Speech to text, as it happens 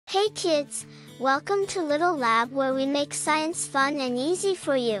Hey kids, welcome to Little Lab where we make science fun and easy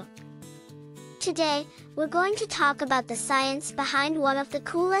for you. Today, we're going to talk about the science behind one of the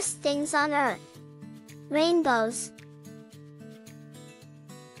coolest things on Earth. Rainbows.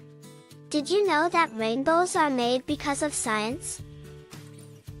 Did you know that rainbows are made because of science?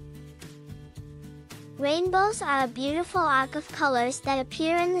 Rainbows are a beautiful arc of colors that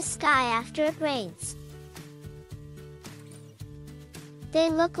appear in the sky after it rains. They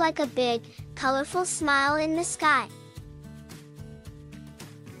look like a big, colorful smile in the sky.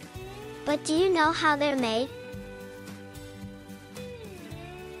 But do you know how they're made?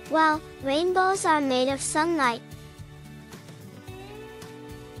 Well, rainbows are made of sunlight.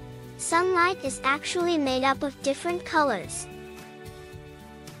 Sunlight is actually made up of different colors,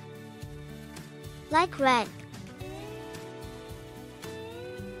 like red,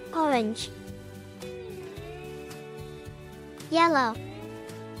 orange, yellow,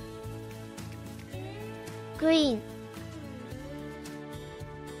 green,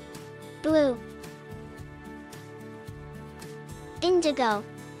 blue, indigo,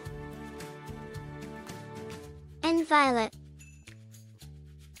 and violet.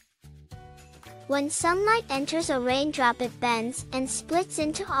 When sunlight enters a raindrop, it bends and splits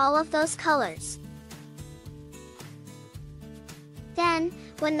into all of those colors. Then,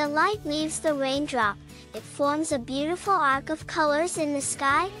 when the light leaves the raindrop, it forms a beautiful arc of colors in the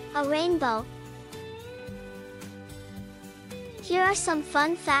sky, a rainbow. Here are some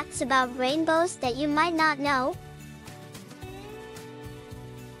fun facts about rainbows that you might not know.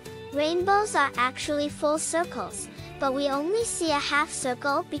 Rainbows are actually full circles, but we only see a half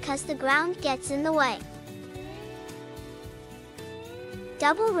circle because the ground gets in the way.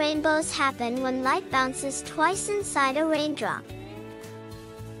 Double rainbows happen when light bounces twice inside a raindrop.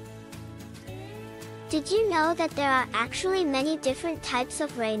 Did you know that there are actually many different types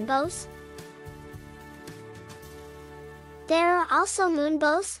of rainbows? There are also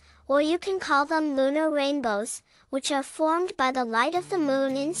moonbows, or you can call them lunar rainbows, which are formed by the light of the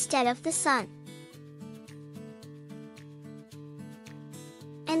moon instead of the sun.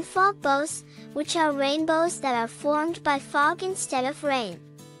 And fogbows, which are rainbows that are formed by fog instead of rain.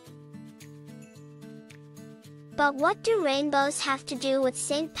 But what do rainbows have to do with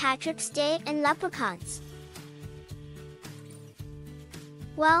St. Patrick's Day and leprechauns?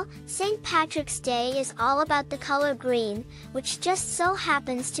 Well, St. Patrick's Day is all about the color green, which just so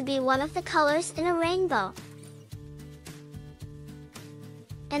happens to be one of the colors in a rainbow.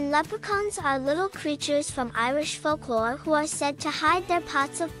 And leprechauns are little creatures from Irish folklore who are said to hide their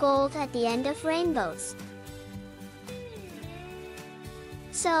pots of gold at the end of rainbows.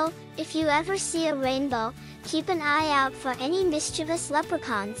 So, if you ever see a rainbow, keep an eye out for any mischievous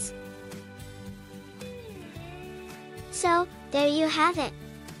leprechauns. So, there you have it.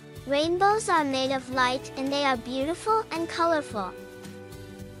 Rainbows are made of light and they are beautiful and colorful.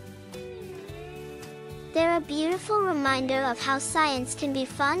 They're a beautiful reminder of how science can be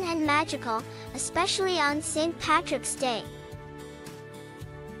fun and magical, especially on St. Patrick's Day.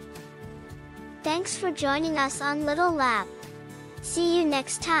 Thanks for joining us on Little Lab. See you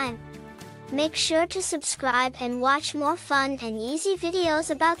next time. Make sure to subscribe and watch more fun and easy videos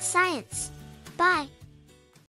about science. Bye!